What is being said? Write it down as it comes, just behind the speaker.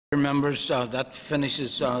Members, that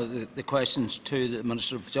finishes the questions to the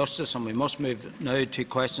Minister of Justice, and we must move now to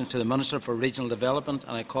questions to the Minister for Regional Development.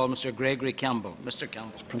 And I call Mr. Gregory Campbell. Mr.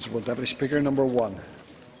 Campbell. Principal Deputy Speaker, number 1.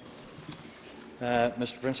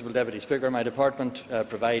 Mr. Principal Deputy Speaker, my department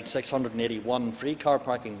provides 681 free car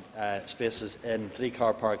parking spaces in 3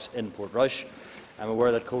 car parks in Portrush. I am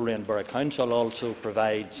aware that Coleraine Borough Council also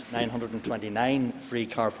provides 929 free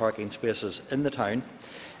car parking spaces in the town.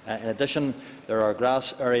 In addition, there are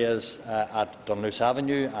grass areas at Dunluce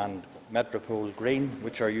Avenue and Metropole Green,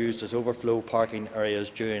 which are used as overflow parking areas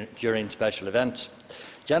during special events.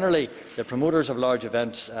 Generally, the promoters of large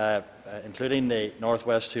events, including the North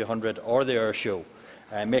West 200 or the Air Show,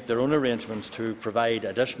 make their own arrangements to provide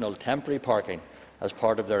additional temporary parking as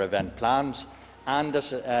part of their event plans, and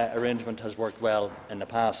this arrangement has worked well in the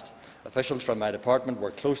past. Officials from my department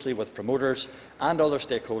work closely with promoters and other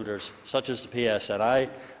stakeholders, such as the PSNI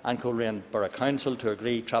and Coleraine Borough Council, to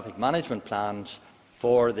agree traffic management plans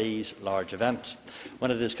for these large events. When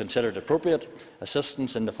it is considered appropriate,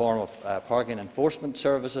 assistance in the form of parking enforcement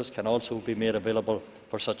services can also be made available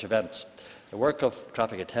for such events. The work of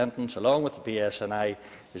traffic attendants, along with the PSNI,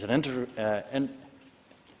 is an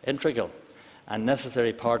integral and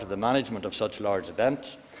necessary part of the management of such large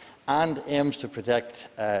events, and aims to protect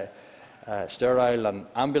sterile and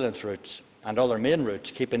ambulance routes and other main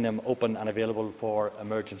routes, keeping them open and available for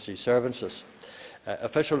emergency services.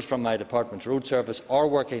 Officials from my department's road service are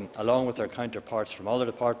working along with their counterparts from other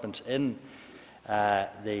departments in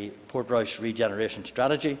the Portrush regeneration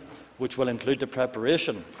strategy, which will include the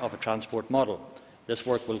preparation of a transport model. This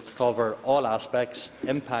work will cover all aspects,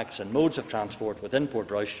 impacts and modes of transport within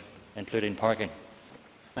Portrush, including parking.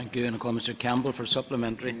 Thank you. And I call Mr. Campbell for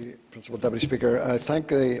supplementary. Principal Deputy Speaker, I thank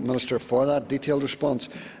the Minister for that detailed response.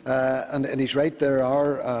 And he's right, there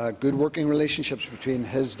are good working relationships between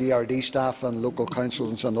his DRD staff and local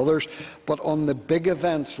councils and others. But on the big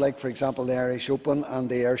events, like for example the Irish Open and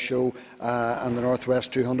the Air Show and the North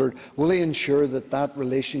West 200, will he ensure that that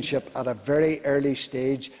relationship at a very early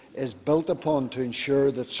stage is built upon to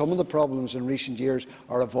ensure that some of the problems in recent years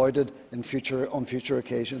are avoided on future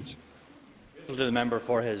occasions? To the member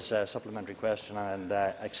for his supplementary question, and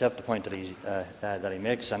accept the point that he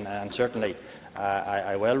makes, and certainly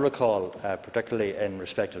I well recall, particularly in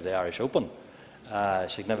respect of the Irish Open,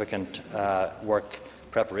 significant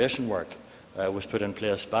preparation work was put in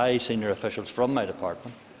place by senior officials from my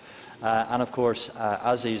department, and of course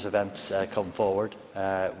as these events come forward,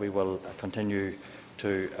 we will continue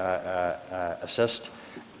to assist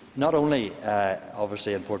not only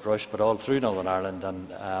obviously in Portrush, but all through Northern Ireland,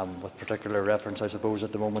 and with particular reference, I suppose,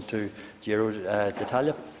 at the moment to Giro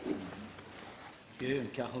d'Italia.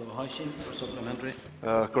 For supplementary.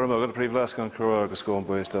 I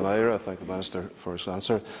thank the Minister for his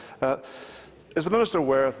answer. Is the Minister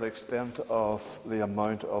aware of the extent of the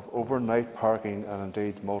amount of overnight parking and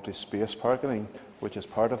indeed multi-space parking, which is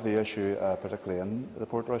part of the issue, particularly in the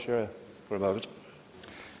Portrush area?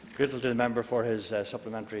 Grateful to the member for his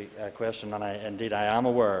supplementary question, and I am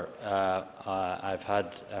aware. I've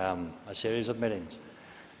had a series of meetings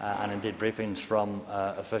and indeed briefings from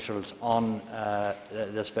officials on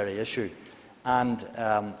this very issue, and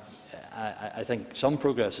I think some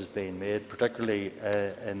progress is being made, particularly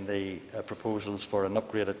in the proposals for an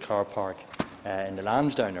upgraded car park in the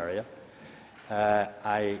Lansdowne area.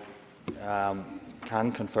 I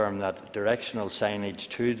can confirm that directional signage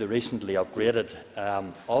to the recently upgraded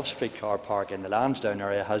off-street car park in the Lansdowne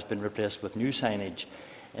area has been replaced with new signage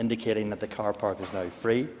indicating that the car park is now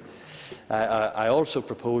free. I also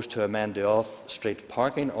propose to amend the off-street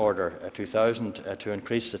parking order 2000 to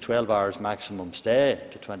increase the 12 hours maximum stay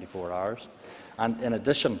to 24 hours. And in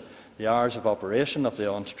addition, the hours of operation of the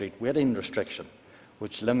on-street waiting restriction,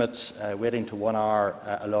 which limits waiting to 1 hour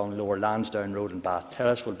along Lower Lansdowne Road and Bath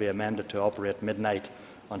Terrace, will be amended to operate midnight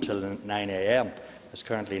until 9 a.m. It's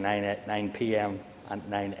currently 9 p.m. and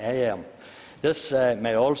 9 a.m. This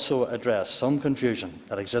may also address some confusion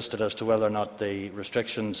that existed as to whether or not the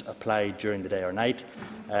restrictions applied during the day or night,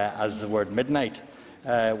 as the word midnight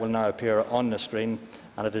will now appear on the screen,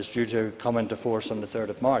 and it is due to come into force on the 3rd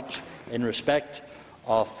of March. In respect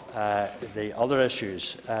of the other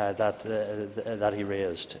issues that he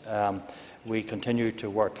raised, we continue to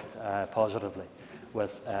work positively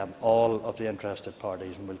with all of the interested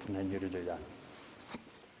parties, and will continue to do that.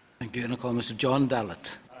 Thank you. And I call Mr. John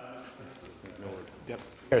Dallett.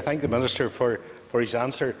 I thank the Minister for his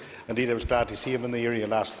answer. Indeed, I was glad to see him in the area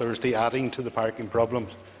last Thursday, adding to the parking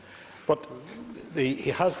problems. But he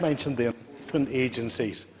has mentioned the enforcement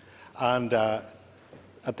agencies, and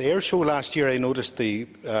at the Air Show last year, I noticed the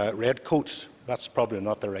red coats That's probably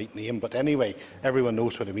not the right name, but anyway, everyone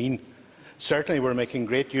knows what I mean. Certainly we're making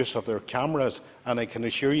great use of their cameras, and I can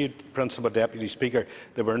assure you, Principal Deputy Speaker,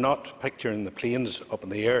 they were not picturing the planes up in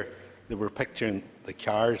the air. They were picturing the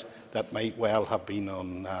cars that might well have been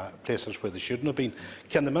on places where they shouldn't have been.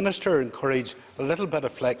 Can the Minister encourage a little bit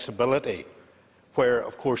of flexibility where,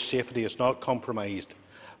 of course, safety is not compromised,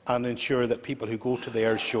 and ensure that people who go to the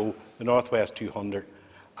air show, the North West 200,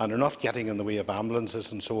 and are not getting in the way of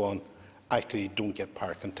ambulances and so on, actually don't get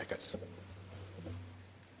parking tickets?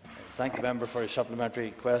 Thank the member for his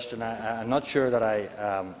supplementary question. I'm not sure that I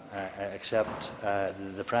accept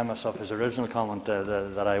the premise of his original comment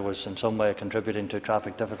that I was in some way contributing to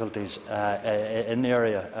traffic difficulties in the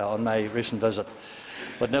that on my recent visit.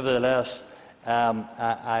 But nevertheless,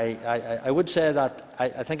 I would say that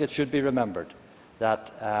I think it should be remembered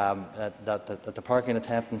that, that the parking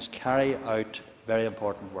attendants carry out very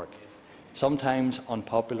important work, sometimes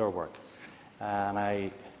unpopular work. And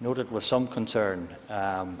I noted with some concern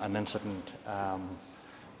an incident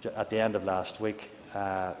at the end of last week,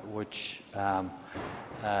 which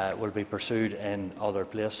will be pursued in other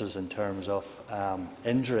places in terms of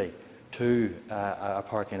injury to a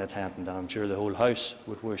parking attendant, and I'm sure the whole House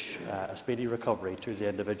would wish a speedy recovery to the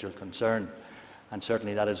individual concerned. And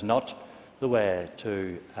certainly that is not the way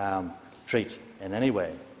to treat in any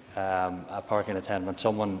way a parking attendant,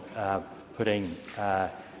 someone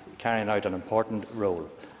carrying out an important role.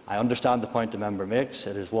 I understand the point the member makes.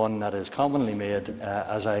 It is one that is commonly made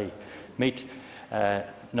as I meet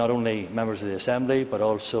not only members of the Assembly but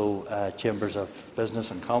also chambers of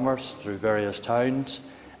business and commerce through various towns.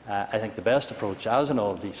 I think the best approach, as in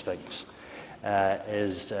all of these things,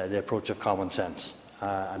 is the approach of common sense,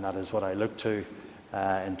 and that is what I look to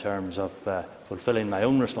in terms of fulfilling my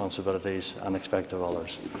own responsibilities and expect of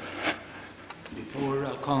others. Before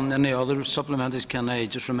calling any other supplementaries, can I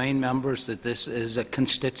just remind members that this is a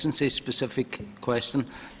constituency-specific question,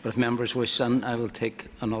 but if members wish in, I will take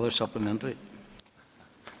another supplementary.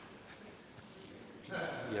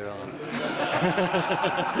 You're on.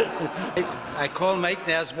 I call Mike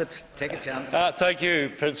Nesbitt. Take a chance. Thank you,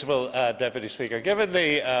 Principal Deputy Speaker. Given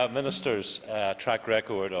the Minister's track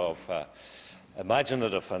record of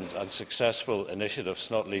imaginative and successful initiatives,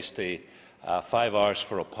 not least the 5 hours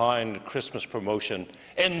for £1 Christmas promotion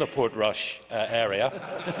in the Portrush area,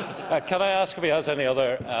 can I ask if he has any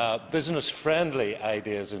other business-friendly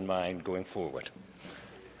ideas in mind going forward?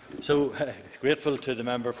 So, grateful to the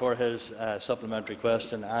member for his supplementary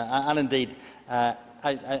question, and indeed,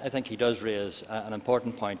 I think he does raise an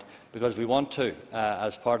important point, because we want to,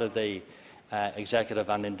 as part of the Executive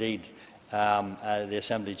and indeed the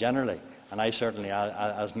Assembly generally, and I certainly,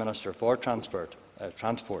 as Minister for Transport,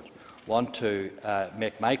 want to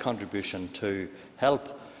make my contribution to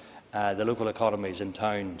help the local economies in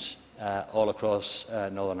towns all across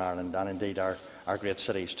Northern Ireland, and indeed our great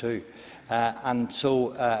cities too. And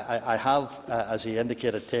so I have, as he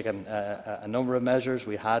indicated, taken a number of measures.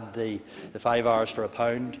 We had the 5 hours for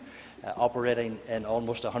 £1 operating in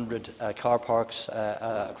almost 100 car parks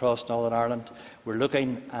across Northern Ireland. We're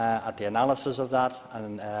looking at the analysis of that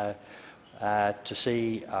and to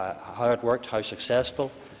see how it worked, how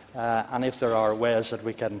successful, and if there are ways that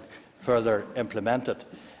we can further implement it.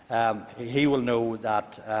 He will know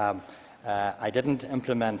that I didn't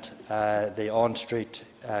implement the on-street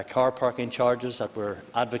car parking charges that were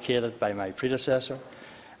advocated by my predecessor.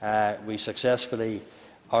 We successfully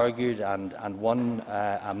argued and won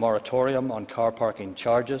a moratorium on car parking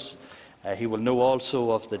charges. He will know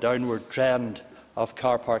also of the downward trend of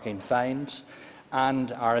car parking fines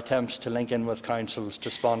and our attempts to link in with councils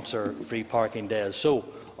to sponsor free parking days. So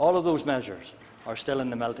all of those measures are still in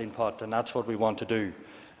the melting pot, and that's what we want to do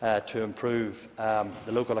to improve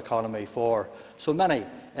the local economy for so many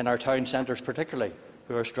in our town centres particularly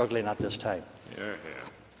who are struggling at this time.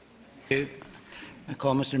 I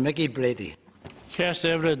call Mr Mickey Brady.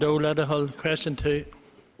 Question 2.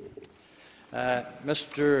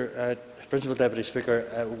 Mr Principal Deputy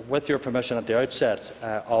Speaker, with your permission at the outset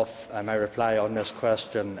of my reply on this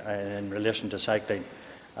question in relation to cycling,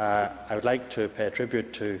 I would like to pay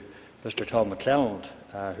tribute to Mr Tom McClelland,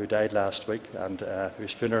 who died last week and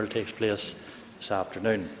whose funeral takes place this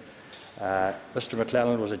afternoon. Mr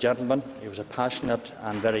McClelland was a gentleman. He was a passionate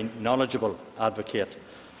and very knowledgeable advocate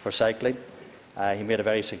for cycling. He made a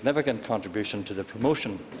very significant contribution to the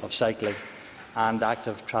promotion of cycling and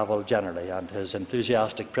active travel generally, and his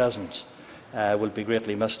enthusiastic presence will be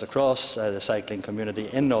greatly missed across the cycling community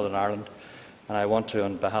in Northern Ireland, and I want to,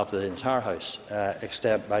 on behalf of the entire House,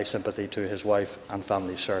 extend my sympathy to his wife and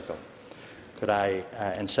family circle. Could I,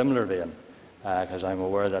 in similar vein, because I'm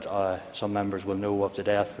aware that some members will know of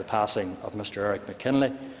the passing of Mr Eric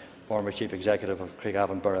McKinlay, former Chief Executive of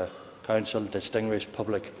Craigavon Borough Council, distinguished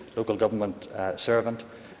public local government servant,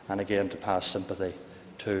 and again to pass sympathy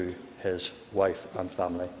to his wife and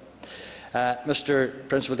family. Mr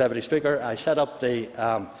Principal Deputy Speaker, I set up the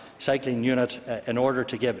cycling unit in order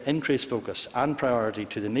to give increased focus and priority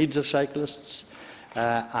to the needs of cyclists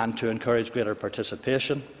and to encourage greater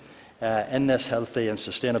participation in this healthy and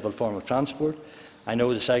sustainable form of transport. I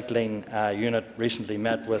know the cycling unit recently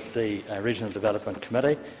met with the Regional Development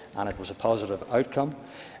Committee, and it was a positive outcome.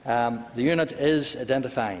 The unit is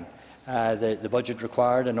identifying the budget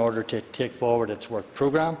required in order to take forward its work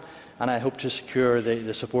programme, and I hope to secure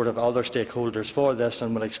the support of other stakeholders for this,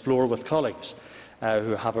 and will explore with colleagues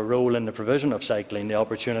who have a role in the provision of cycling the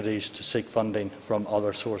opportunities to seek funding from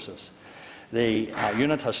other sources. The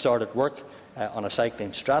unit has started work on a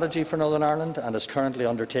cycling strategy for Northern Ireland and is currently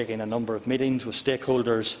undertaking a number of meetings with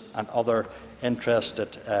stakeholders and other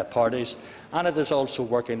interested parties, and it is also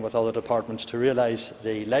working with other departments to realise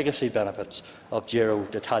the legacy benefits of Giro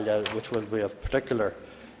d'Italia, which will be of particular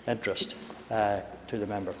interest to the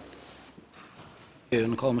member.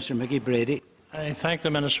 Mr Mickey Brady. I thank the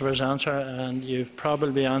Minister for his answer, and you've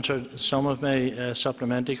probably answered some of my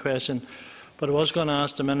supplementary question. But I was going to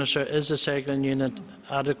ask the Minister, is the cycling unit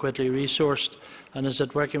adequately resourced, and is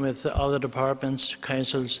it working with other departments,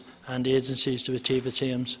 councils and agencies to achieve its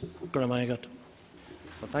aims? Well,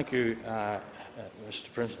 thank you,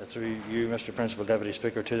 through you, Mr Principal Deputy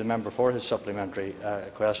Speaker, to the member for his supplementary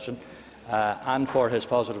question and for his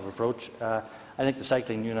positive approach. I think the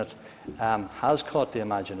cycling unit has caught the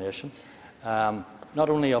imagination, not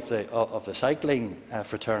only of the cycling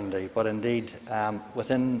fraternity, but indeed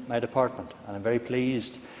within my department. And I'm very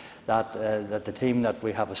pleased that the team that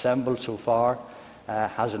we have assembled so far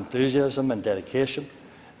has enthusiasm and dedication,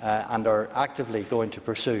 and are actively going to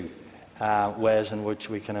pursue ways in which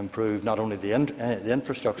we can improve not only the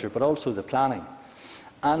infrastructure but also the planning,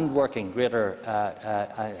 and working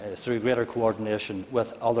through greater coordination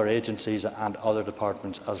with other agencies and other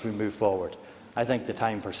departments as we move forward. I think the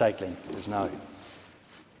time for cycling is now.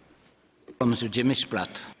 Mr Jimmy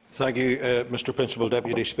Spratt. Thank you, Mr Principal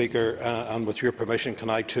Deputy Speaker, and with your permission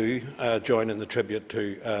can I too join in the tribute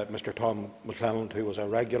to Mr Tom McClelland, who was a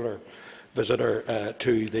regular visitor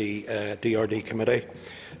to the DRD committee,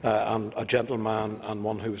 and a gentleman and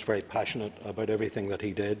one who was very passionate about everything that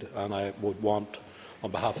he did, and I would want, on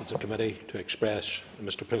behalf of the committee, to express,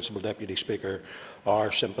 Mr Principal Deputy Speaker,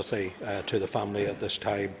 our sympathy to the family at this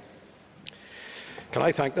time. Can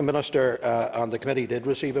I thank the Minister, and the committee did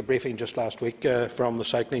receive a briefing just last week from the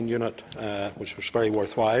cycling unit, which was very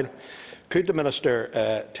worthwhile. Could the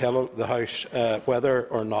Minister tell the House whether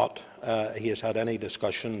or not he has had any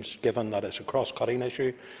discussions, given that it's a cross-cutting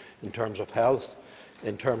issue in terms of health,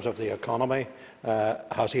 in terms of the economy?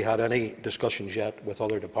 Has he had any discussions yet with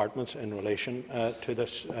other departments in relation to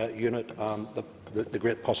this unit and the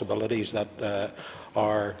great possibilities that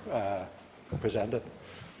are presented?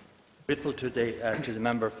 Grateful to the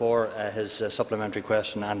member for his supplementary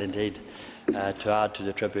question, and indeed to add to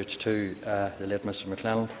the tributes to the late Mr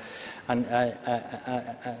McClelland. And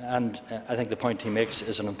I think the point he makes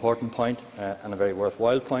is an important point and a very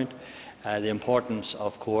worthwhile point. The importance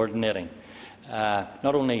of coordinating,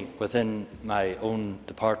 not only within my own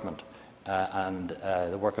department and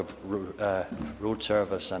the work of road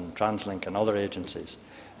service and Translink and other agencies,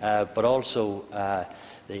 but also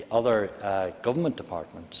the other government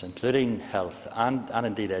departments, including health and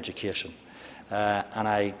indeed education. And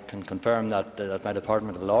I can confirm that my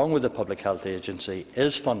department, along with the Public Health Agency,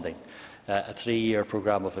 is funding a 3-year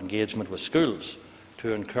programme of engagement with schools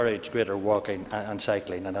to encourage greater walking and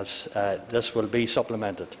cycling, and this will be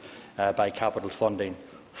supplemented by capital funding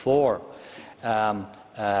for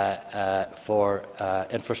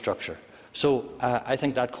infrastructure. So I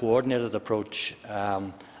think that coordinated approach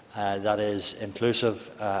that is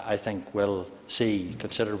inclusive, I think, will see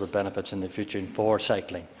considerable benefits in the future for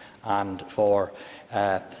cycling and for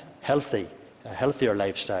healthier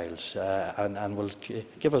lifestyles, and will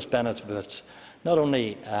give us benefits not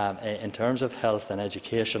only in terms of health and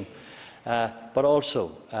education, but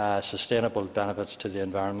also sustainable benefits to the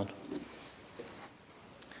environment.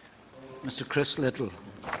 Mr Chris Little.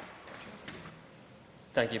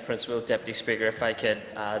 Thank you, Principal Deputy Speaker. If I could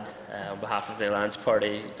add, on behalf of the Alliance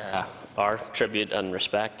Party, our tribute and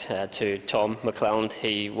respect to Tom McClelland.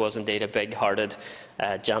 He was indeed a big-hearted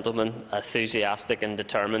gentleman, enthusiastic and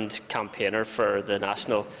determined campaigner for the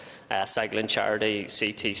national cycling charity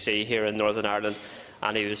CTC here in Northern Ireland,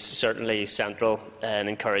 and he was certainly central in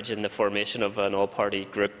encouraging the formation of an all-party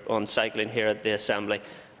group on cycling here at the Assembly.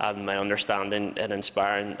 and my understanding in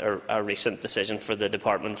inspiring a recent decision for the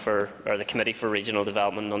the Committee for Regional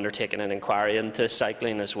Development undertaking an inquiry into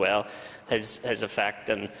cycling as well. His effect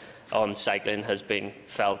on cycling has been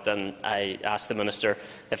felt, and I asked the Minister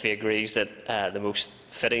if he agrees that the most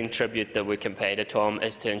fitting tribute that we can pay to Tom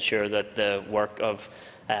is to ensure that the work of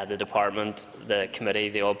the Department, the Committee,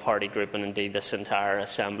 the all-party group and indeed this entire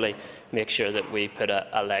Assembly make sure that we put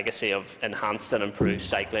a legacy of enhanced and improved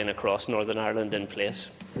cycling across Northern Ireland in place.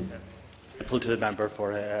 Grateful to the member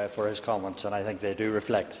for his comments, and I think they do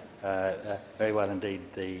reflect very well indeed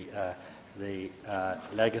the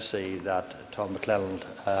legacy that Tom McClelland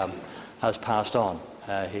has passed on.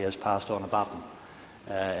 He has passed on a baton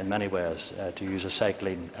in many ways, to use a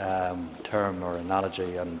cycling term or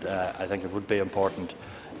analogy, and I think it would be important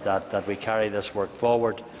that we carry this work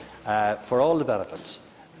forward for all the benefits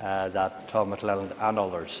that Tom McClelland and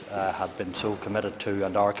others have been so committed to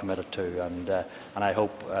and are committed to, and I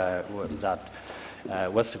hope that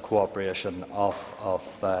with the cooperation of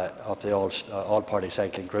the all-party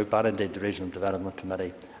cycling group and indeed the Regional Development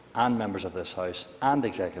Committee and members of this House and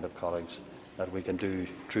executive colleagues, that we can do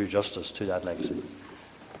true justice to that legacy.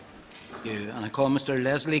 Thank you. And I call Mr.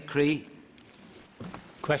 Leslie Cree.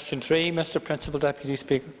 Question 3, Mr. Principal Deputy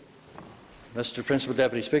Speaker. Mr. Principal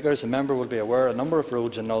Deputy Speaker, as the member will be aware, a number of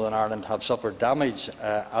roads in Northern Ireland have suffered damage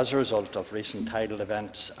as a result of recent tidal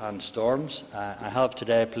events and storms. I have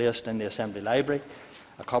today placed in the Assembly Library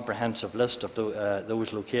a comprehensive list of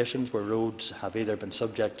those locations where roads have either been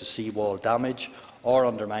subject to seawall damage or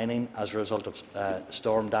undermining as a result of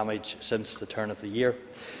storm damage since the turn of the year.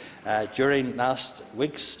 During last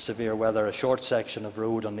week's severe weather, a short section of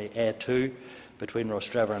road on the A2 between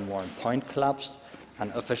Rostrevor and Warren Point collapsed,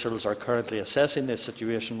 and officials are currently assessing this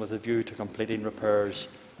situation with a view to completing repairs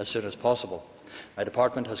as soon as possible. My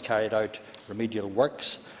department has carried out remedial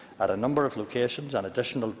works at a number of locations, and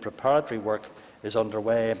additional preparatory work is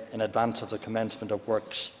underway in advance of the commencement of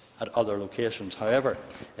works at other locations. However,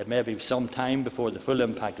 it may be some time before the full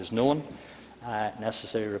impact is known,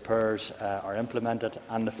 necessary repairs are implemented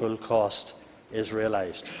and the full cost is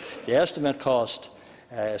realised. The estimate cost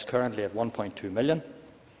is currently at £1.2 million.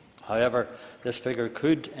 However, this figure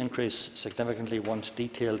could increase significantly once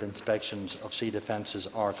detailed inspections of sea defences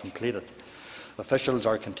are completed. Officials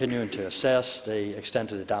are continuing to assess the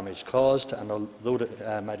extent of the damage caused, and although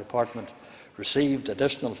my department received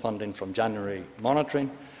additional funding from January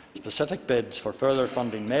monitoring, specific bids for further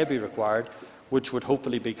funding may be required, which would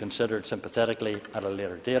hopefully be considered sympathetically at a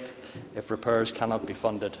later date if repairs cannot be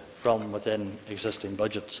funded from within existing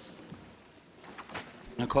budgets.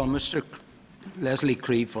 I call Mr. Leslie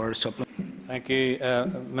Cree for a supplement. Thank you,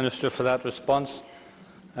 Minister, for that response.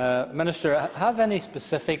 Minister, have any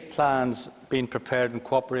specific plans been prepared in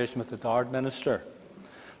cooperation with the Dard Minister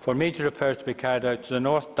for major repairs to be carried out to the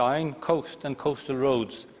North Down, coast and coastal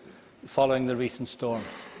roads following the recent storm?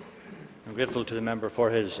 I'm grateful to the member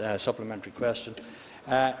for his supplementary question.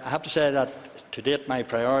 I have to say that to date my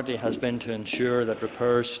priority has been to ensure that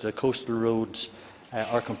repairs to the coastal roads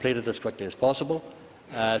are completed as quickly as possible,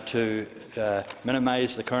 to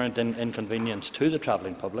minimise the current inconvenience to the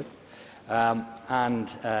travelling public, and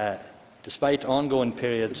despite ongoing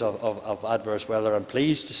periods of adverse weather, I'm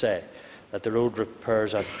pleased to say that the road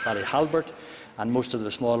repairs at Ballyhalbert and most of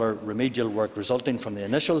the smaller remedial work resulting from the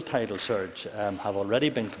initial tidal surge have already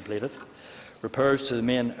been completed. Repairs to the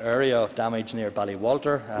main area of damage near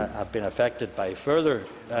Ballywalter have been affected by further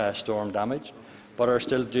storm damage, but are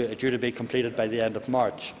still due to be completed by the end of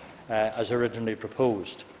March, as originally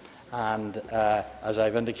proposed. And as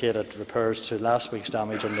I've indicated, repairs to last week's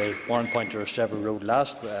damage on the Warren Point to Rostrevor Road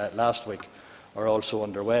last week are also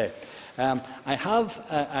underway.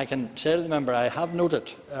 I can say to the member, I have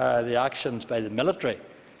noted the actions by the military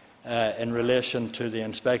in relation to the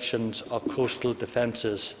inspections of coastal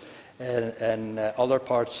defences in other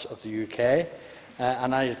parts of the UK,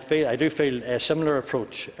 and I do feel a similar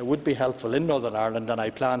approach would be helpful in Northern Ireland, and I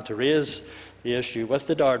plan to raise the issue with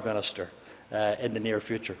the Dard Minister in the near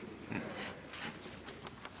future.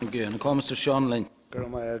 Thank you. And I call Mr. Sean Lynn.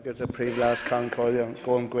 Can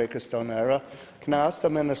I ask the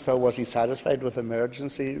Minister, was he satisfied with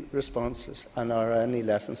emergency responses, and are any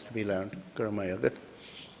lessons to be learned?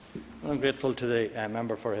 I'm grateful to the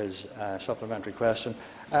member for his supplementary question.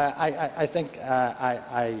 I think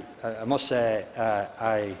I must say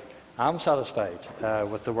I am satisfied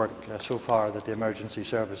with the work so far that the emergency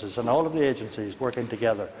services and all of the agencies working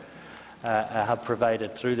together have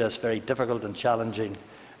provided through this very difficult and challenging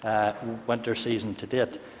winter season to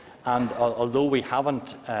date. And although we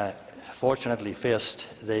haven't fortunately faced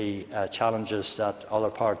the challenges that other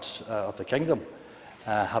parts of the kingdom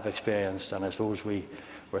have experienced, and I suppose we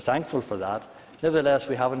We're thankful for that. Nevertheless,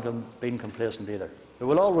 we haven't been complacent either. There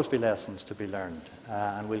will always be lessons to be learned,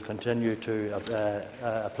 and we'll continue to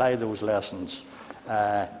apply those lessons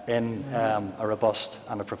in a robust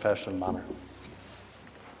and a professional manner.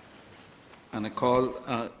 And I call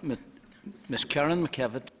Ms Karen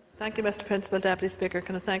McKevitt. Thank you, Mr Principal Deputy Speaker.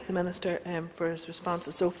 Can I thank the Minister for his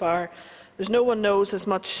responses so far? There's no one knows as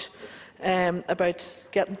much about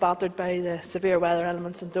getting battered by the severe weather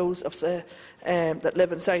elements and those of the that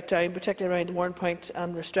live in South Down, particularly around the Warrenpoint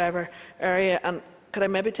and Rostrevor area. And could I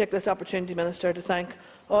maybe take this opportunity, Minister, to thank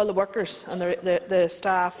all the workers and the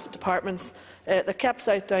staff, departments that kept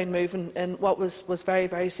South Down moving in what was very,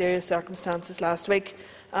 very serious circumstances last week.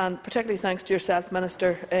 And particularly thanks to yourself,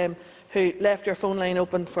 Minister, who left your phone line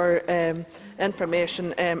open for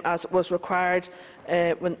information as it was required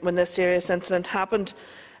when this serious incident happened.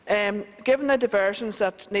 Given the diversions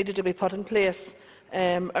that needed to be put in place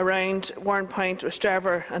around Warrenpoint,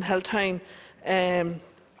 Rostrevor and Hilltown,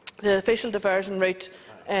 the official diversion route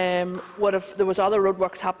there was other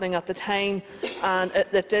roadworks happening at the time, and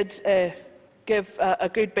it did give a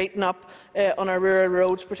good beating up on our rural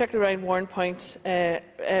roads, particularly around Warrenpoint,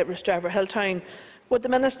 Rostrevor, Hilltown. Would the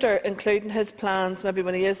Minister include in his plans, maybe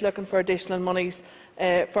when he is looking for additional monies,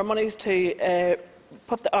 to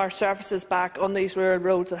put our surfaces back on these rural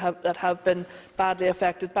roads that have been badly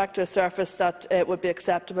affected, back to a surface that would be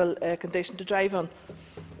acceptable condition to drive on?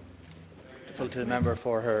 To the member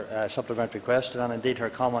for her supplementary question, and indeed her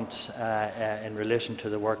comments in relation to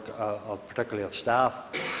the work particularly of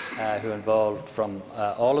staff who are involved from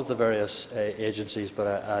all of the various agencies.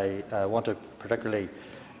 But I want to particularly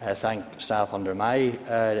thank staff under my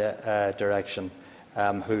direction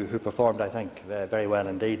who performed, I think, very well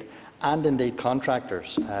indeed, and indeed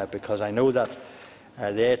contractors, because I know that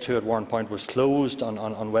the A2 at Warrenpoint was closed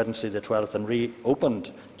on Wednesday the 12th and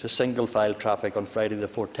reopened to single-file traffic on Friday the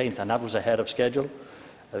 14th, and that was ahead of schedule.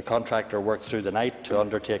 The contractor worked through the night to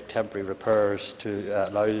undertake temporary repairs to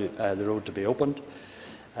allow the road to be opened,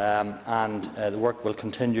 and the work will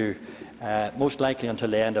continue most likely until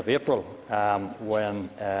the end of April, when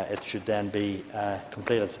it should then be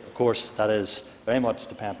completed. Of course, that is very much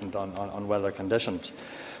dependent on weather conditions.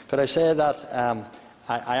 Could I say that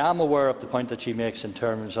I am aware of the point that she makes in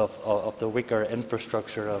terms of the weaker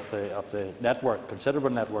infrastructure of the network, considerable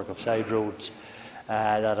network of side roads,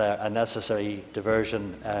 that a necessary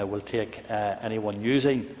diversion will take anyone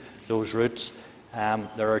using those routes.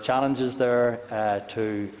 There are challenges there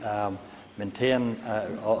to maintain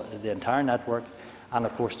the entire network, and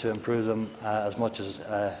of course to improve them as much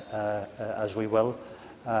as we will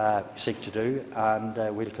seek to do, and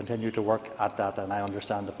we'll continue to work at that, and I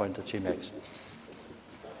understand the point that she makes.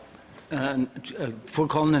 Before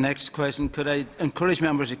calling the next question, could I encourage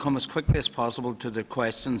members to come as quickly as possible to their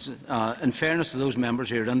questions, in fairness to those members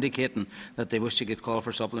who are indicating that they wish to get called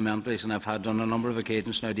for supplementaries, and I've had on a number of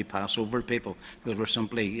occasions now to pass over people because we're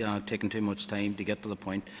simply taking too much time to get to the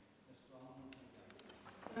point.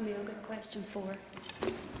 Question 4.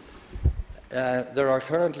 There are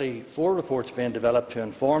currently 4 reports being developed to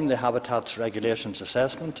inform the Habitats Regulations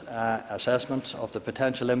assessments of the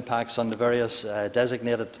potential impacts on the various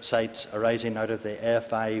designated sites arising out of the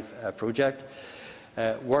A5 project.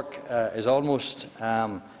 Work is almost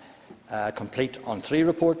complete on 3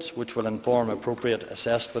 reports, which will inform appropriate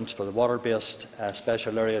assessments for the water-based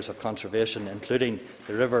special areas of conservation, including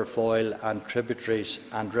the River Foyle and tributaries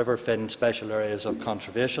and River Finn special areas of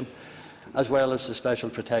conservation, as well as the special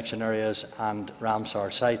protection areas and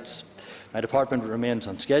Ramsar sites. My department remains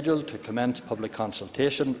on schedule to commence public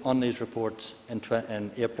consultation on these reports in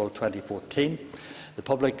April 2014. The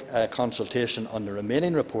public consultation on the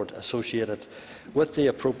remaining report associated with the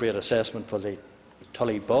appropriate assessment for the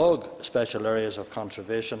Tully Bog special areas of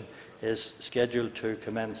conservation is scheduled to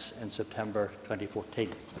commence in September 2014.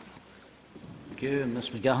 Thank you.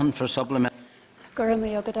 Ms McGahan for supplement.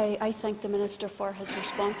 I thank the Minister for his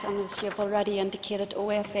response, and as you have already indicated,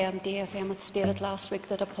 OFM, DFM had stated last week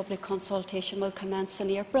that a public consultation will commence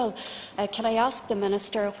in April. Can I ask the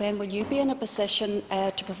Minister, when will you be in a position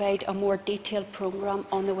to provide a more detailed programme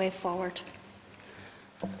on the way forward?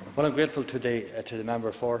 Well, I'm grateful to the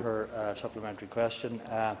member for her supplementary question.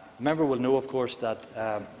 The member will know, of course, that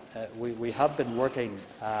we have been working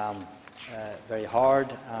very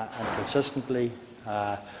hard and consistently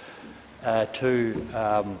to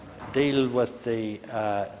deal with the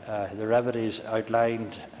remedies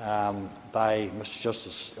outlined by Mr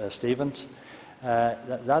Justice Stevens.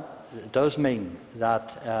 That does mean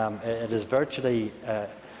that it is virtually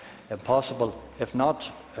impossible, if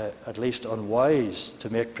not at least unwise, to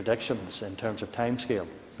make predictions in terms of timescale,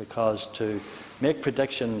 because to make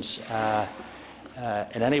predictions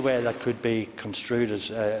in any way that could be construed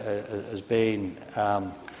as being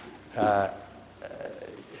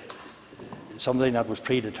something that was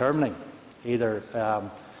predetermining either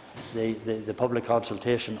the public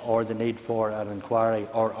consultation or the need for an inquiry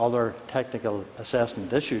or other technical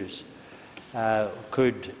assessment issues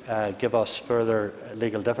could give us further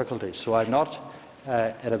legal difficulties. So I'm not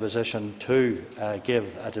in a position to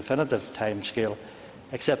give a definitive timescale,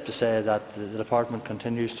 except to say that the Department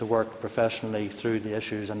continues to work professionally through the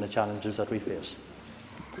issues and the challenges that we face.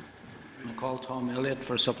 I call Tom Elliott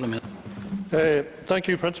for a supplement. Thank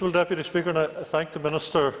you, Principal Deputy Speaker, and I thank the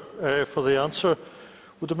Minister for the answer.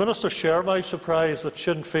 Would the Minister share my surprise that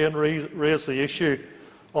Sinn Féin raised the issue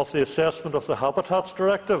of the assessment of the Habitats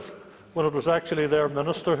Directive when it was actually their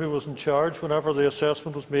Minister who was in charge whenever the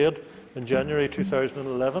assessment was made in January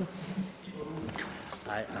 2011?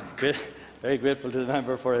 I'm very grateful to the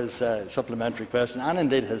member for his supplementary question and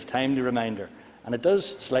indeed his timely reminder. And it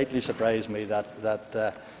does slightly surprise me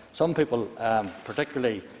that some people,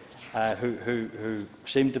 particularly who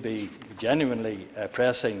seem to be genuinely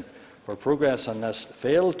pressing for progress on this,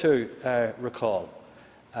 fail to recall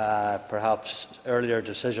perhaps earlier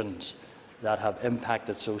decisions that have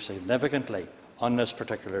impacted so significantly on this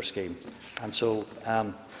particular scheme. And so,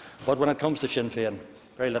 but when it comes to Sinn Féin,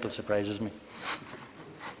 very little surprises me.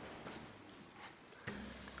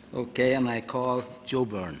 Okay, and I call Joe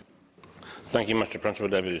Byrne. Thank you, Mr. Principal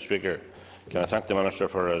Deputy Speaker. Can I thank the Minister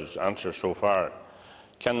for his answer so far?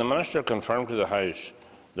 Can the Minister confirm to the House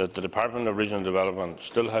that the Department of Regional Development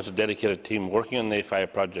still has a dedicated team working on the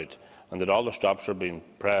A5 project and that all the stops are being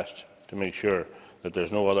pressed to make sure that there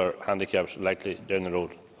is no other handicaps likely down the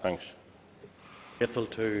road? Thanks. Grateful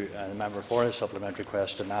to the member for his supplementary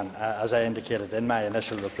question, and as I indicated in my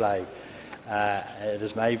initial reply, it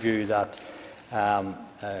is my view that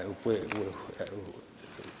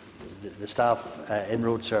the staff in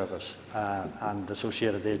road service and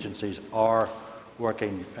associated agencies are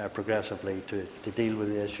working progressively to deal with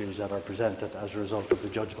the issues that are presented as a result of the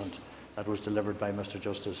judgment that was delivered by Mr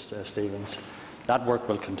Justice Stevens. That work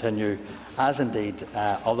will continue, as indeed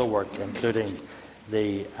other work, including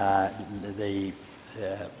the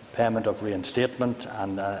payment of reinstatement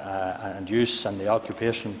and use and the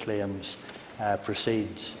occupation claims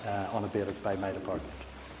proceeds unabated by my department.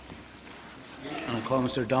 And I call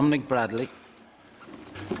Mr Dominic Bradley.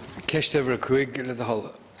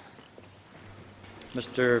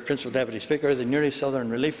 Mr Principal Deputy Speaker, the Newry Southern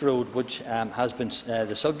Relief Road, which has been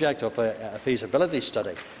the subject of a feasibility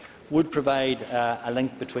study, would provide a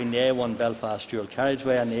link between the A1 Belfast dual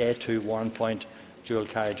carriageway and the A2 Warrenpoint dual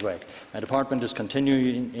carriageway. My department is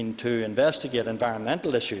continuing to investigate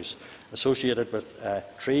environmental issues associated with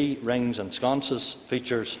tree rings and sconces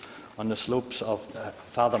features on the slopes of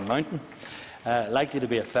Fathom Mountain likely to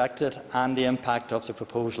be affected, and the impact of the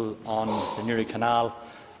proposal on the Newry Canal,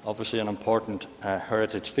 obviously an important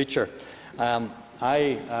heritage feature.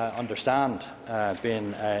 I understand,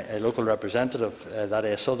 being a local representative, that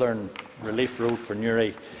a southern relief route for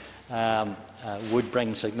Newry would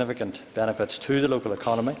bring significant benefits to the local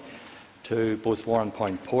economy, to both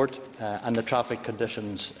Warrenpoint Port and the traffic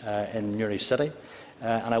conditions in Newry City.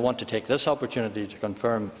 And I want to take this opportunity to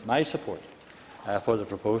confirm my support for the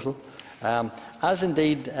proposal, as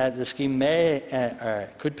indeed the scheme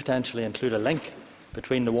could potentially include a link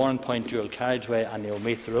between the Warrenpoint dual carriageway and the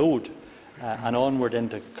Omeath Road and onward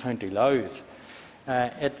into County Louth.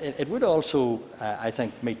 It would also, I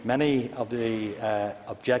think, meet many of the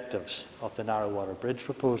objectives of the Narrow Water Bridge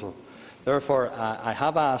proposal. Therefore, I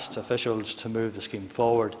have asked officials to move the scheme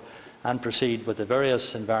forward and proceed with the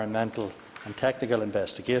various environmental and technical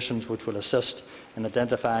investigations which will assist in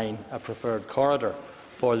identifying a preferred corridor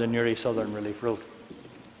for the Newry Southern Relief Route.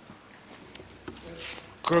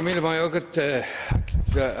 Can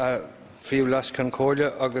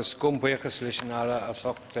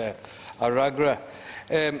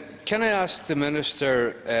I ask the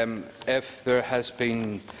Minister if there has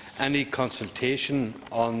been any consultation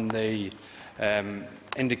on the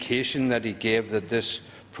indication that he gave that this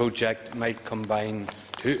project might combine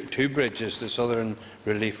two bridges, the Southern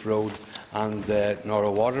Relief Road and the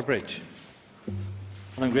Norah Water Bridge?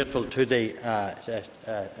 I'm grateful to the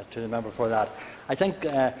member for that. I think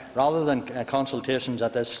rather than consultations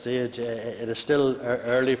at this stage, it is still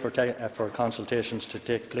early for consultations to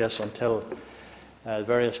take place until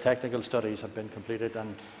various technical studies have been completed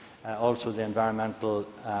and also the environmental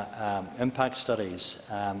impact studies.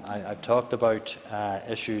 I've talked about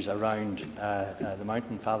issues around the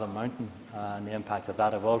mountain, Fathom Mountain, and the impact of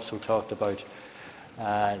that. I've also talked about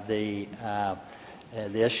the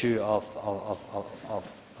the issue of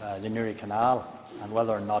the Newry Canal and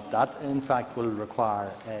whether or not that, in fact, will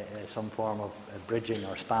require some form of bridging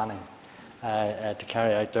or spanning to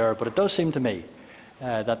carry out there. But it does seem to me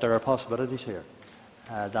that there are possibilities here,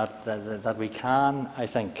 that we can, I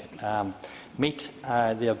think, meet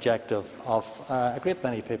the objective of a great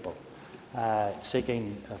many people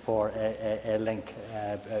seeking for a link,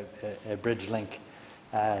 a bridge link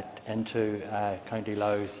into County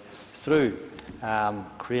Louth through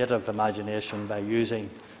creative imagination, by using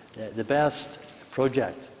the best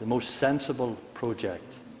project, the most sensible project,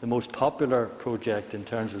 the most popular project in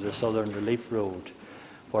terms of the Southern Relief Road,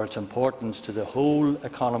 for its importance to the whole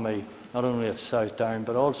economy, not only of South Down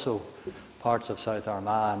but also parts of South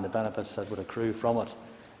Armagh and the benefits that would accrue from it.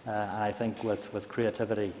 And I think with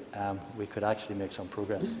creativity we could actually make some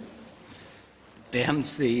progress.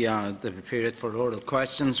 Ends the period for oral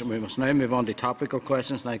questions, and we must now move on to topical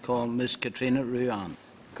questions. And I call Ms Katrina Ruan.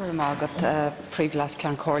 And I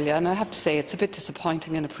have to say it's a bit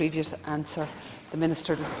disappointing in a previous answer, the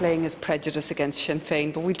Minister displaying his prejudice against Sinn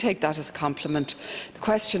Féin, but we take that as a compliment. The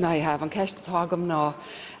question I have on Ceistetagam now,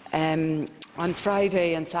 on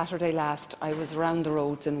Friday and Saturday last, I was around the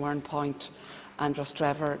roads in Wernpoint and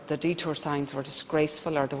Rostrevor. The detour signs were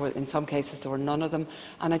disgraceful, or in some cases there were none of them.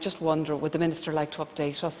 And I just wonder, would the Minister like to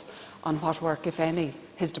update us on what work, if any,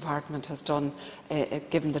 his department has done,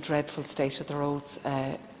 given the dreadful state of the roads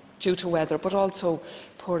due to weather, but also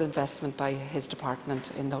poor investment by his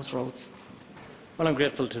department in those roads? Well, I'm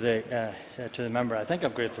grateful to the member. I think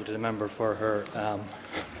I'm grateful to the member for her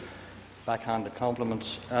backhanded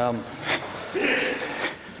compliments. Could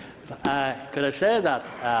I say that?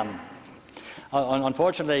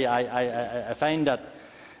 Unfortunately, I find that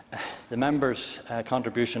the member's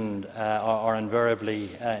contribution are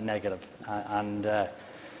invariably negative, and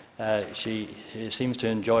she deems to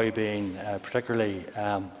enjoy being particularly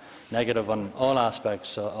negative on all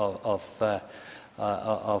aspects of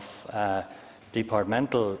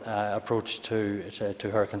departmental approach to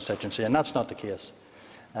her constituency, and that's not the case.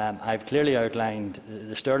 I've clearly outlined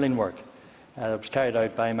the sterling work that was carried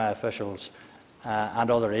out by my officials and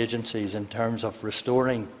other agencies in terms of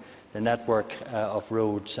restoring the network of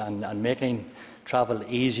roads and making travel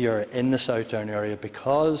easier in the South Down area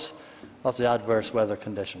because of the adverse weather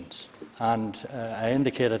conditions. And I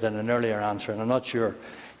indicated in an earlier answer, and I'm not sure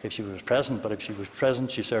if she was present, but if she was present,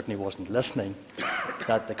 she certainly wasn't listening,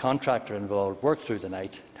 that the contractor involved worked through the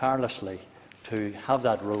night tirelessly to have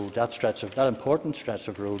that road, that important stretch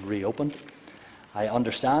of road, reopened. I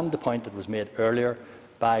understand the point that was made earlier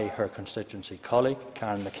by her constituency colleague,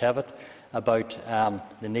 Karen McKevitt, about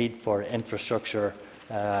the need for infrastructure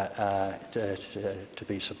to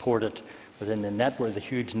be supported within the network, the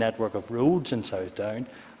huge network of roads in South Down.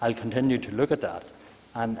 I'll continue to look at that.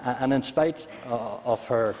 And in spite of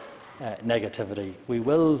her negativity, we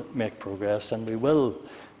will make progress, and we will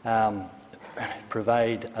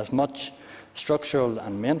provide as much structural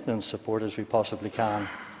and maintenance support as we possibly can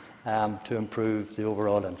to improve the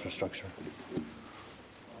overall infrastructure.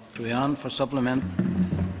 Ruan for supplement.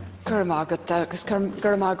 I'd like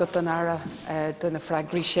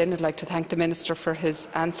to thank the Minister for his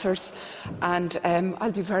answers, and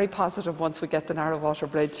I'll be very positive once we get the narrow water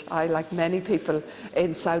bridge. I, like many people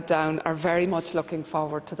in South Down, are very much looking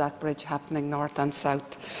forward to that bridge happening north and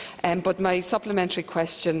south. But my supplementary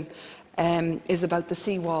question is about the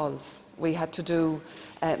sea walls. We had to do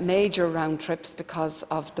major round trips because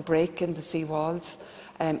of the break in the sea walls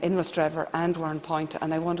in Rostrevor and Wernpoint,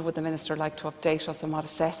 and I wonder would the Minister like to update us on what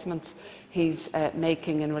assessments he's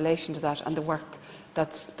making in relation to that and the work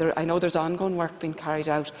that's there. I know there's ongoing work being carried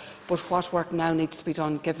out, but what work now needs to be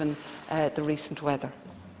done given the recent weather?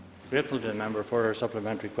 Grateful to the member for her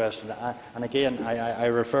supplementary question, and again I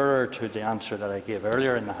refer her to the answer that I gave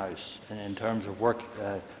earlier in the House in terms of work,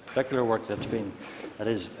 particular work that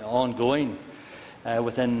is ongoing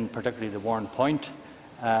within particularly the Wernpoint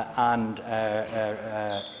and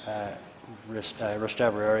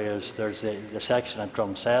Rostrevor areas. There's the section at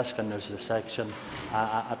Drumsesk and there's the section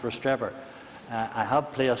at Rostrevor. I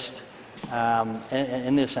have placed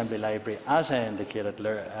in the Assembly Library, as I indicated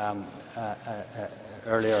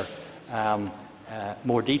earlier,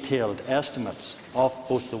 more detailed estimates of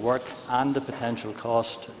both the work and the potential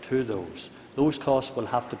cost to those. Those costs will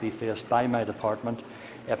have to be faced by my department.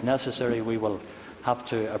 If necessary, we will have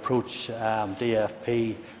to approach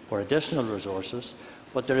DFP for additional resources,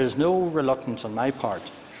 but there is no reluctance on my part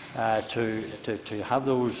to have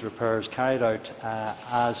those repairs carried out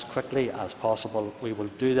as quickly as possible. We will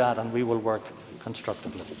do that, and we will work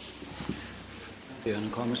constructively.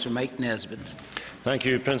 Mr. Mike Nesbitt. Thank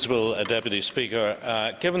you, Principal Deputy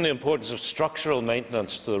Speaker. Given the importance of structural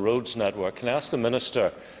maintenance to the roads network, can I ask the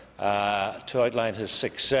Minister to outline his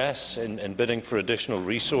success in bidding for additional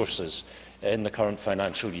resources in the current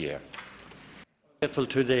financial year? Grateful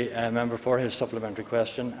to the member for his supplementary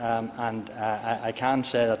question, and I can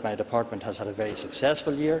say that my department has had a very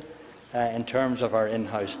successful year in terms of our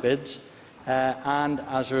in-house bids, and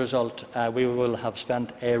as a result we will have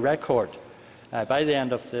spent a record. By the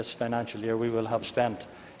end of this financial year, we will have spent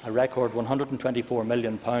a record £124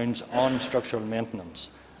 million on structural maintenance,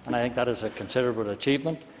 and I think that is a considerable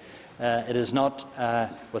achievement. It is not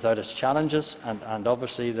without its challenges, and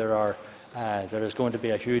obviously there is going to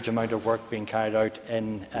be a huge amount of work being carried out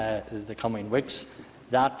in the coming weeks.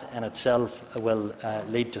 That in itself will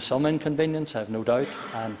lead to some inconvenience, I have no doubt,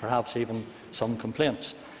 and perhaps even some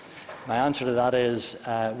complaints. My answer to that is,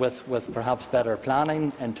 with perhaps better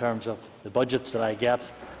planning in terms of the budgets that I get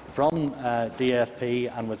from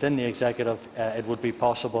DFP and within the Executive, it would be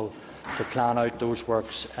possible to plan out those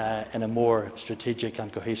works in a more strategic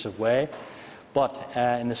and cohesive way. But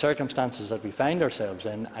in the circumstances that we find ourselves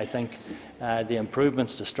in, I think the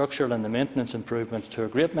improvements, the structural and the maintenance improvements to a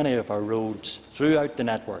great many of our roads throughout the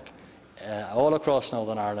network, all across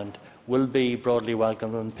Northern Ireland, will be broadly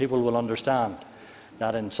welcomed, and people will understand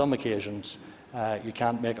that in some occasions you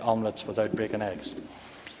can't make omelettes without breaking eggs.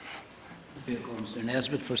 Mr.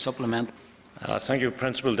 Nesbitt for supplement. Thank you,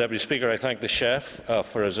 Principal Deputy Speaker. I thank the chef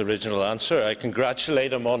for his original answer. I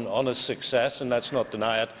congratulate him on his success, and let's not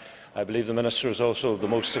deny it. I believe the Minister is also the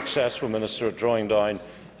most successful Minister at drawing down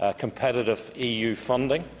competitive EU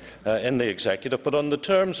funding in the Executive. But on the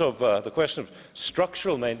terms of the question of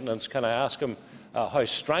structural maintenance, can I ask him how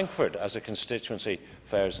Strangford as a constituency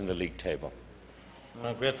fares in the league table?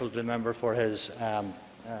 I'm grateful to the member for his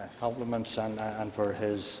compliments and for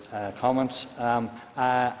his comments.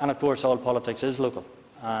 And of course, all politics is local,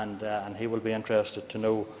 and he will be interested to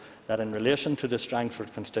know that in relation to the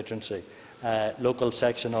Strangford constituency, local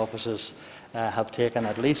section offices have taken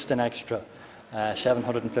at least an extra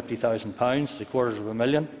 £750,000,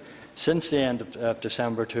 £750,000, since the end of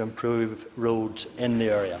December to improve roads in the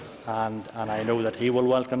area. And I know that he will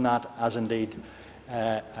welcome that, as indeed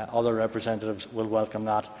other representatives will welcome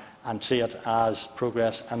that and see it as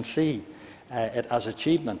progress and see it as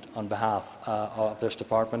achievement on behalf of this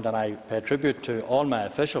department. And I pay tribute to all my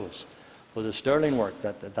officials for the sterling work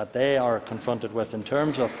that they are confronted with in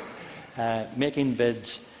terms of making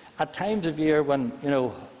bids at times of year when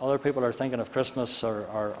other people are thinking of Christmas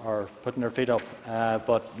or putting their feet up.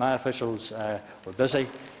 But my officials were busy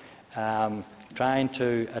trying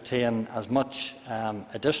to attain as much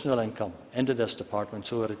additional income into this department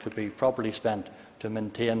so that it could be properly spent to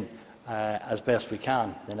maintain as best we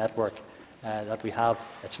can the network that we have.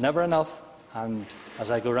 It's never enough, and as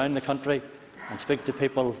I go around the country and speak to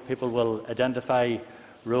people, people will identify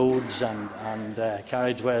roads and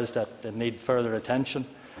carriageways that need further attention.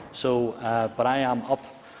 So, but I am up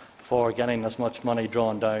for getting as much money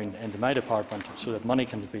drawn down into my department so that money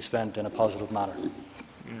can be spent in a positive manner.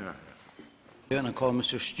 And I call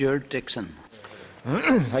Mr. Stuart Dixon.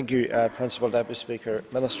 Thank you, Principal Deputy Speaker.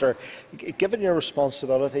 Minister, given your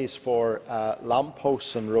responsibilities for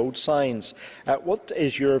lampposts and road signs, what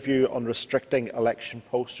is your view on restricting election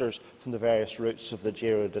posters from the various routes of the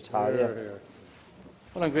Giro d'Italia?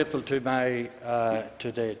 Well, I'm grateful to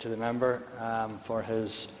the member for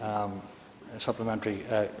his supplementary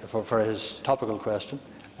for his topical question.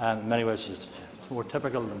 In many ways, it's more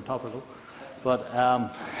typical than topical, but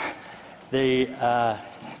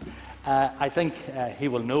I think he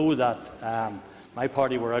will know that my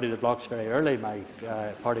party were out of the blocks very early. My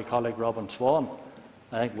party colleague Robin Swan,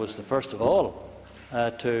 I think, was the first of all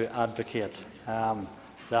to advocate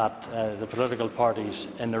that the political parties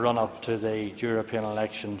in the run-up to the European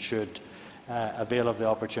election should avail of the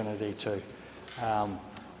opportunity to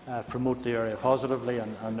promote the area positively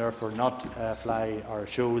and therefore not fly or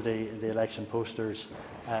show the election posters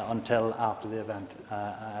until after the event.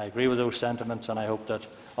 I agree with those sentiments, and I hope that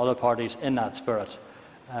other parties in that spirit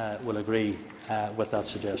will agree with that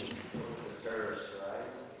suggestion.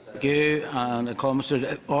 Thank you. And I call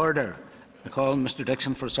Mr.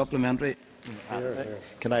 Dixon for supplementary.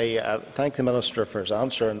 Can I thank the Minister for his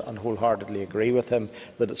answer and wholeheartedly agree with him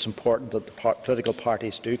that it's important that the political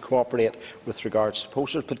parties do cooperate with regards to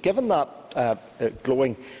posters. But given that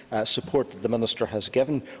glowing support that the Minister has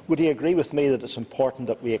given, would he agree with me that it's important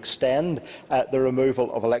that we extend the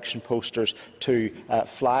removal of election posters to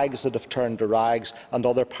flags that have turned to rags and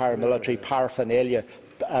other paramilitary paraphernalia,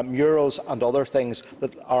 murals and other things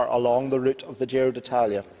that are along the route of the Giro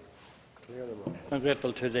d'Italia? I'm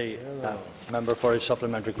grateful to the member for his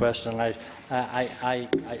supplementary question.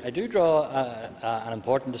 I do draw an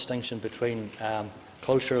important distinction between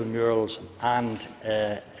cultural murals and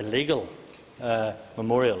illegal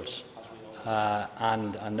memorials,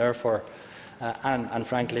 and therefore, and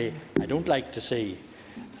frankly, I don't like to see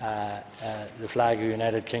the flag of the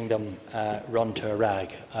United Kingdom run to a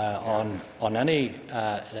rag on any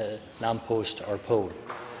lamppost or pole.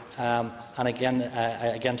 And again,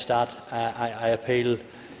 against that, I appeal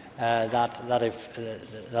that if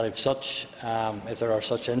there are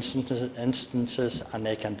such instances and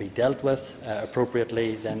they can be dealt with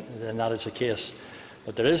appropriately, then that is the case.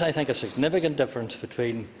 But there is, I think, a significant difference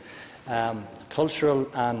between cultural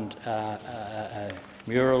and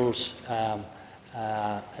murals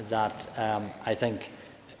that I think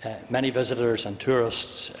many visitors and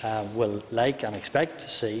tourists will like and expect to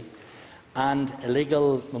see, and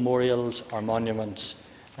illegal memorials or monuments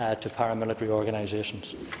to paramilitary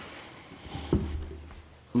organisations.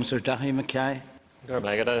 Mr. Dahi Mackay.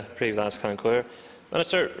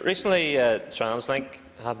 Minister, recently TransLink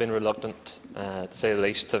have been reluctant, to say the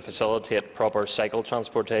least, to facilitate proper cycle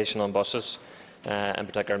transportation on buses, in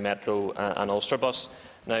particular Metro and Ulster Bus.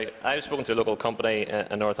 Now, I've spoken to a local company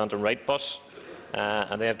in Northampton, Wright Bus,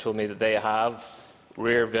 and they have told me that they have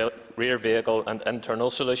rear vehicle and internal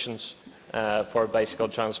solutions for bicycle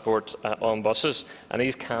transport on buses, and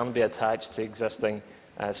these can be attached to existing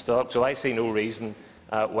stock. So I see no reason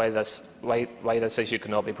why this issue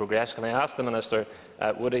cannot be progressed. Can I ask the Minister,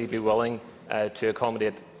 would he be willing to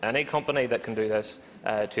accommodate any company that can do this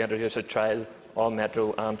to introduce a trial on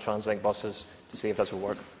Metro and TransLink buses to see if this will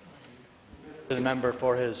work? The member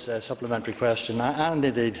for his supplementary question and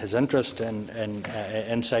indeed his interest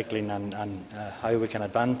in cycling and how we can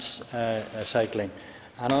advance cycling.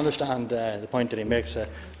 And I understand the point that he makes. I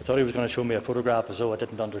thought he was going to show me a photograph as though I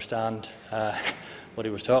didn't understand what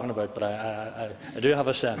he was talking about, but I do have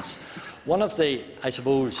a sense. One of the, I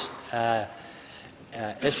suppose,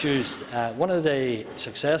 issues, one of the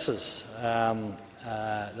successes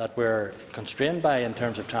that we're constrained by in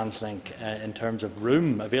terms of TransLink, in terms of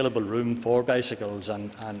available room for bicycles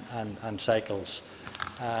and cycles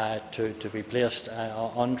to be placed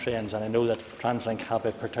on trains, and I know that TransLink have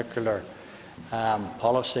a particular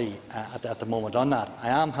policy at the moment on that. I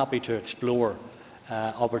am happy to explore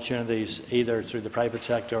opportunities either through the private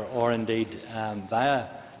sector or indeed via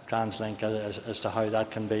TransLink as to how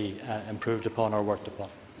that can be improved upon or worked upon.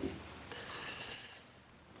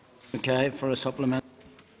 Okay, for a supplement.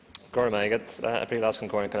 Can I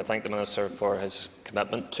thank the Minister for his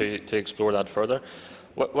commitment to explore that further.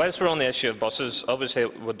 Whilst we're on the issue of buses, obviously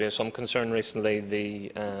it would be of some concern recently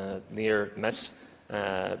the near miss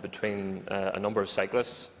between a number of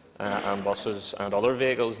cyclists and buses and other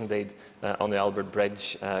vehicles, indeed, on the Albert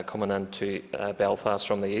Bridge coming into Belfast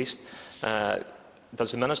from the east.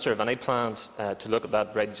 Does the Minister have any plans to look at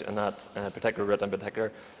that bridge and that particular route in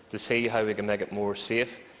particular to see how we can make it more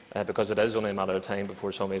safe? Because it is only a matter of time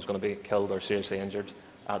before somebody is going to be killed or seriously injured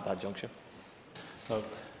at that junction. Well,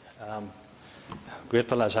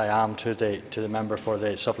 grateful as I am to the member for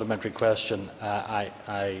the supplementary question,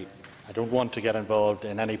 I don't want to get involved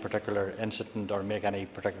in any particular incident or make any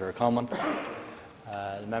particular comment.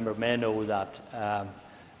 The member may know that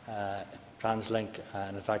TransLink,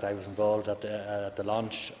 and in fact I was involved at the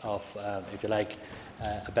launch of, if you like,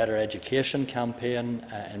 a better education campaign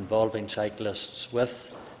involving cyclists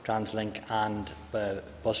with TransLink and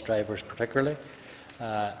bus drivers particularly.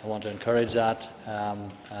 I want to encourage that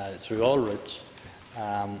through all routes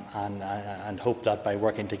and hope that by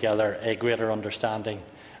working together a greater understanding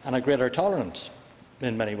and a greater tolerance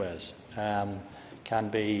in many ways can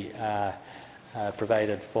be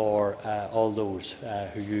provided for all those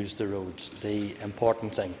who use the roads. The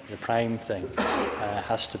important thing, the prime thing,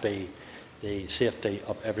 has to be the safety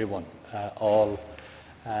of everyone, all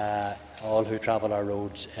who travel our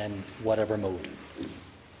roads in whatever mode.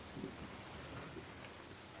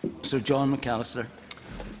 Sir John McAllister.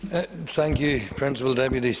 Thank you, Principal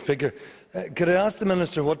Deputy Speaker. Could I ask the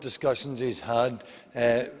Minister what discussions he's had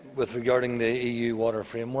with regarding the EU Water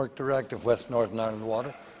Framework Directive with Northern Ireland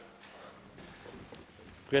Water?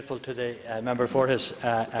 Grateful to the member for his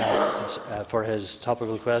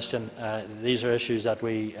topical question. These are issues that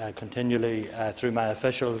we continually, through my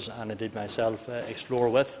officials and indeed myself, explore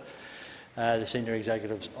with the senior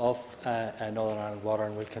executives of Northern Ireland Water,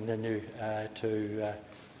 and will continue to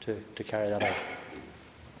carry that out.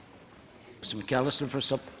 Mr. McAllister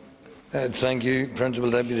for thank you, Principal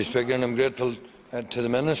Deputy Speaker, and I'm grateful to the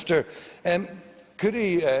Minister. Could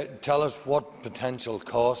he tell us what potential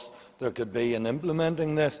costs there could be in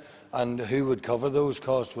implementing this, and who would cover those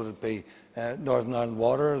costs? Would it be Northern Ireland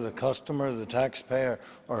Water, the customer, the taxpayer,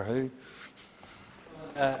 or who?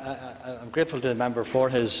 I'm grateful to the member for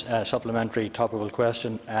his supplementary topical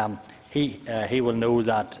question. He will know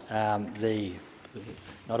that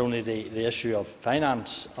not only the issue of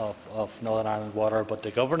finance of Northern Ireland Water, but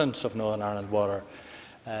the governance of Northern Ireland Water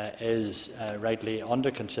is rightly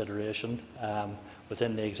under consideration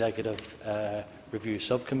within the Executive Review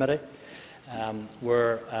Subcommittee,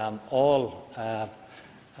 where all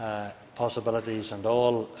possibilities and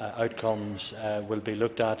all outcomes will be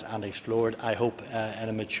looked at and explored, I hope, in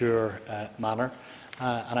a mature manner.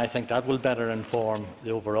 And I think that will better inform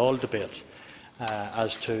the overall debate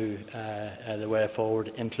as to the way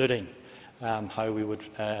forward, including how we would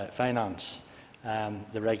finance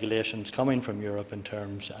the regulations coming from Europe in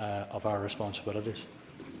terms of our responsibilities.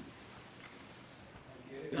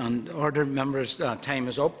 And order, members, time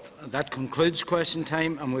is up. That concludes question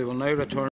time, and we will now return